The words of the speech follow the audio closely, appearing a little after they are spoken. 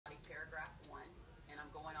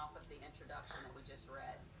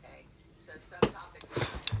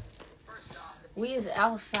We is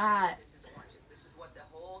outside.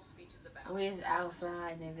 We is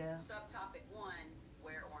outside, nigga. Subtopic 1,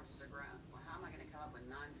 where oranges are grown. Well, how am I going to come up with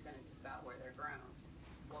 9 sentences about where they're grown?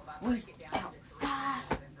 Well, if I break it down into 3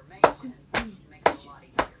 pieces of information, it makes it a lot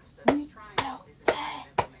easier. So this triangle is a series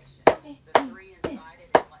of information. The 3 inside it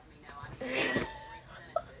is letting me know I need to write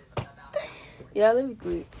 3 sentences about oranges. Yeah, let me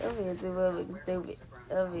quit. I'm being stupid.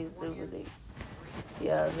 I'm being stupid.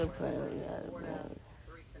 Yeah, just playing with y'all.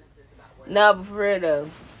 No, but for real though,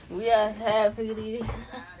 we just have figured it.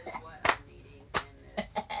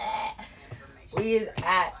 We is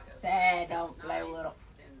outside, don't play with them.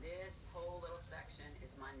 Then this whole little section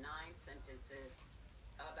is my 9 sentences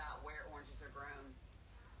about where oranges are grown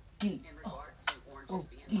in regard to oranges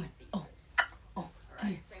being my thesis.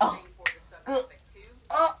 Alright, same thing for the subtopic 2.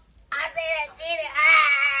 Oh, I did it.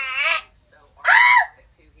 So our subtopic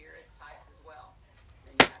 2 here is types as well.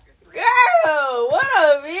 Then you have your Girl, what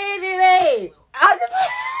a minute.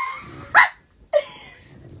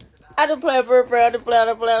 I just play for I just play.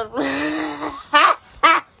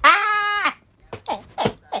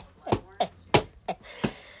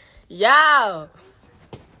 Y'all.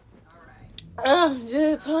 I'm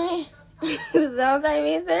just playing. Don't take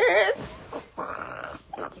me serious.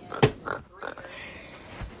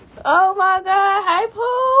 Oh my God. Hey,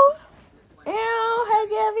 Pooh. Ew. Hey,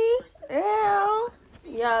 Gabby.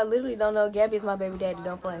 Ew. Y'all literally don't know Gabby's my baby daddy.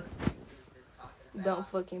 Don't play. Don't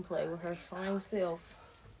fucking play with her fine self.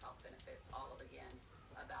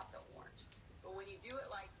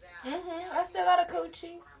 I still got a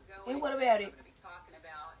coochie. And what about it?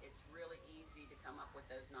 It's really easy to come up with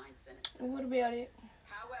those 9 sentences. And what about it?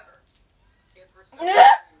 However, if for some reason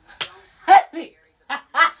you don't have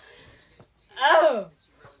Oh.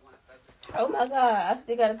 Oh my God. I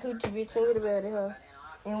still got a coochie, bitch. And what about it, huh?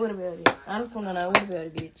 And what about it? I just want to know, what about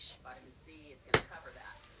it, bitch?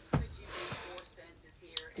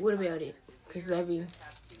 What about it? Because, baby,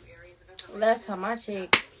 last time I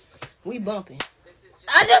checked, we bumping.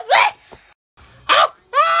 I just play.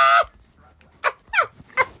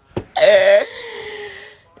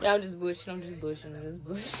 Yeah, I'm just bushing.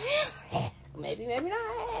 Maybe not.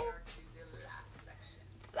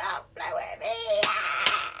 Stop playing with me.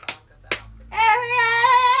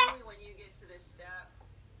 When you get to this step,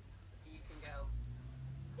 you can go,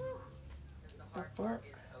 the hard part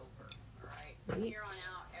is over. Alright? From here on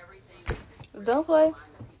out, everything is Don't play.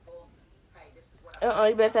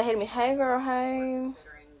 You better say hey to me. Hey, girl, hey.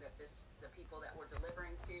 Considering that the people that we're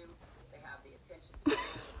delivering to, they have the attention span of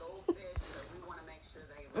the goldfish, so we want to make sure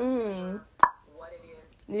they remember what it is.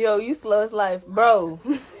 Yo, you slow as life, bro.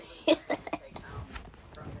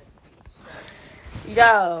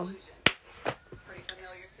 Yo.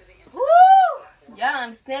 Woo! Y'all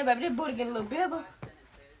understand, baby. This booty getting a little bigger.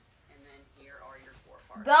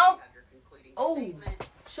 Don't. Oh,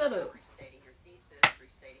 shut up.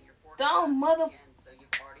 Don't, mother.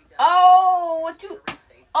 Oh, what you?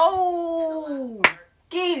 Oh,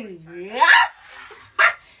 get it.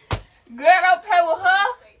 Girl, don't play with her.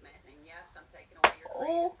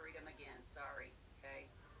 Oh.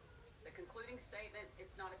 The concluding statement,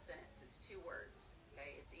 it's not a sentence, it's 2 words.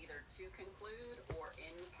 Okay, it's either to conclude or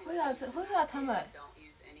in conclusion. Who y'all talking about? Don't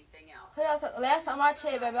use anything else. Last time I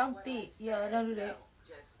checked, baby, I'm thick. Yeah, don't do that.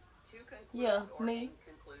 Just to conclude or me. in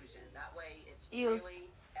conclusion. That way it's really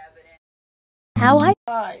evident. How I?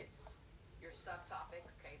 It's your subtopic.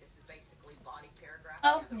 Okay, this is basically body paragraph.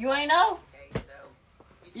 Oh, you ain't know? Okay, so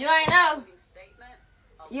you ain't know? Statement,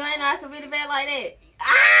 you ain't know I could be the bad like that.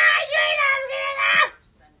 You ain't know I could be the bad.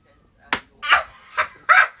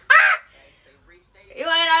 You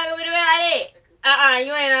ain't know I could be the bad like that.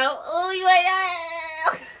 You ain't know. Oh, you ain't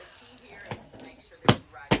know. The key here is to make sure that you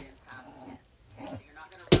write it in past tense. Okay, so you're not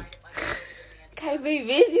going to write it like this. KB,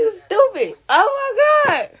 bitch, you stupid. Oh my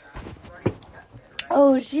God.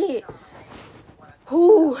 Oh shit.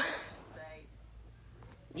 Who?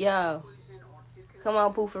 Yo. Come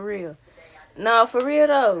on, Pooh, for real. No, for real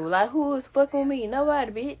though. Like, who is fucking with me?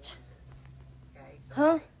 Nobody, bitch.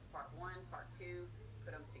 Huh? Part 1, part 2,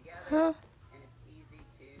 put them together. Huh? And it's easy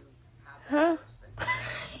to have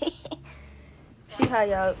See how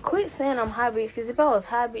y'all quit saying I'm high, bitch. Because if I was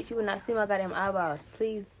high, bitch, you would not see my goddamn eyeballs.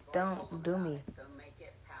 Please don't do me. So make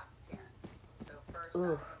it past tense. So first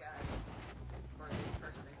Ugh.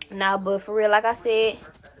 person. Nah, but for real, like I said.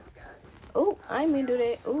 Ooh, I ain't mean to do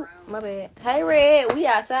that. Ooh, my bad. Hey, Red, we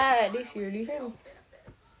outside this year. Do you hear me?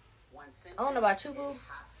 I don't know about you, boo.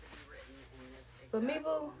 But me,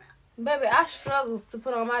 boo, baby, I struggle to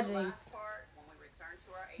put on my jeans.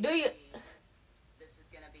 Do you?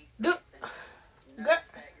 Do. Girl.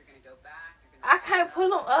 can't pull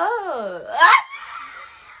them up.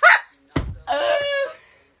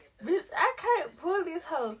 Bitch, I can't pull this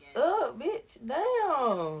house up, bitch.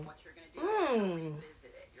 Damn.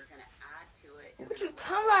 What you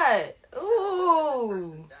talking about?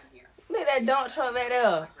 Ooh. Look at that dump truck back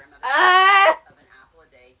there. Ah!